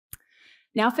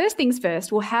Now, first things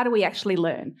first, well, how do we actually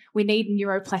learn? We need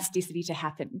neuroplasticity to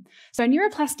happen. So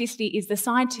neuroplasticity is the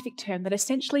scientific term that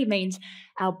essentially means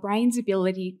our brain's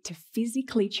ability to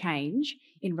physically change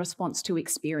in response to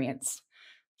experience.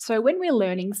 So when we're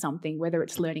learning something, whether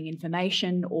it's learning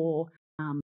information or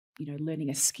learning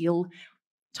a skill,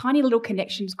 tiny little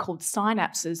connections called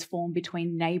synapses form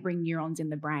between neighbouring neurons in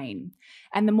the brain.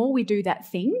 And the more we do that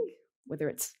thing, whether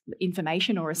it's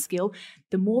information or a skill,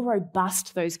 the more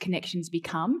robust those connections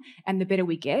become and the better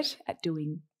we get at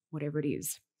doing whatever it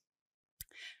is.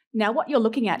 Now, what you're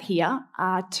looking at here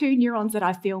are two neurons that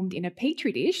I filmed in a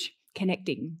petri dish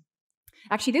connecting.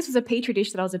 Actually, this was a petri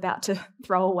dish that I was about to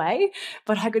throw away,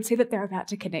 but I could see that they're about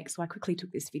to connect, so I quickly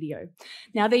took this video.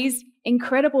 Now, these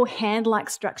incredible hand-like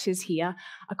structures here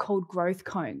are called growth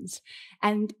cones,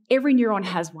 and every neuron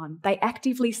has one. They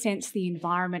actively sense the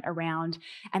environment around,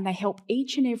 and they help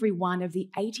each and every one of the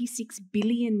 86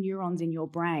 billion neurons in your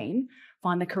brain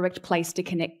find the correct place to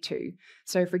connect to.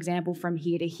 So, for example, from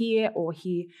here to here or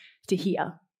here to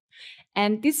here.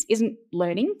 And this isn't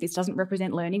learning. This doesn't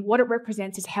represent learning. What it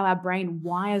represents is how our brain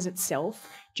wires itself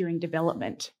during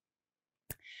development.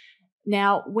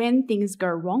 Now, when things go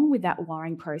wrong with that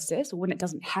wiring process, or when it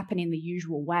doesn't happen in the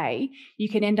usual way, you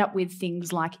can end up with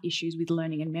things like issues with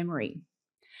learning and memory.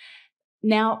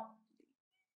 Now,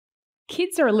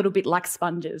 kids are a little bit like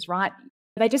sponges, right?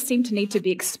 They just seem to need to be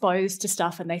exposed to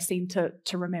stuff and they seem to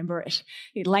remember it.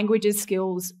 Languages,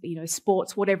 skills,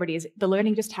 sports, whatever it is, the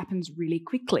learning just happens really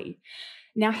quickly.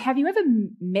 Now, have you ever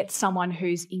met someone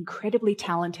who's incredibly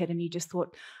talented and you just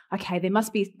thought, okay, they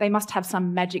must have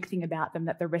some magic thing about them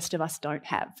that the rest of us don't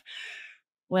have?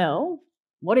 Well,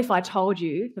 what if I told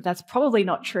you that that's probably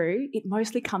not true? It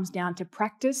mostly comes down to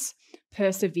practice,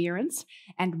 perseverance,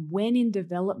 and when in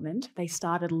development they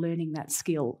started learning that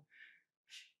skill.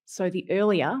 So the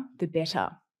earlier, the better.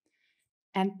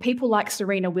 And people like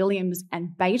Serena Williams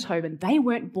and Beethoven, they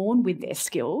weren't born with their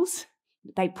skills.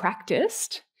 They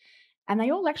practiced, and they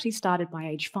all actually started by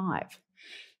age 5.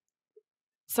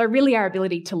 So really our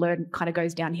ability to learn kind of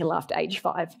goes downhill after age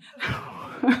 5.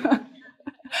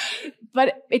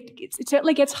 But it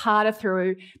certainly gets harder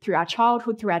through our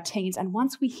childhood, through our teens, and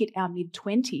once we hit our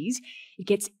mid-20s, it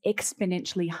gets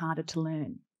exponentially harder to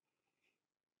learn.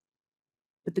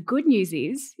 But the good news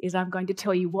is I'm going to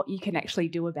tell you what you can actually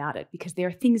do about it, because there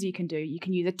are things you can do. You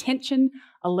can use attention,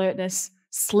 alertness,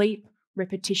 sleep,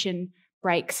 repetition,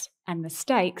 breaks, and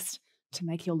mistakes to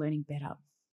make your learning better.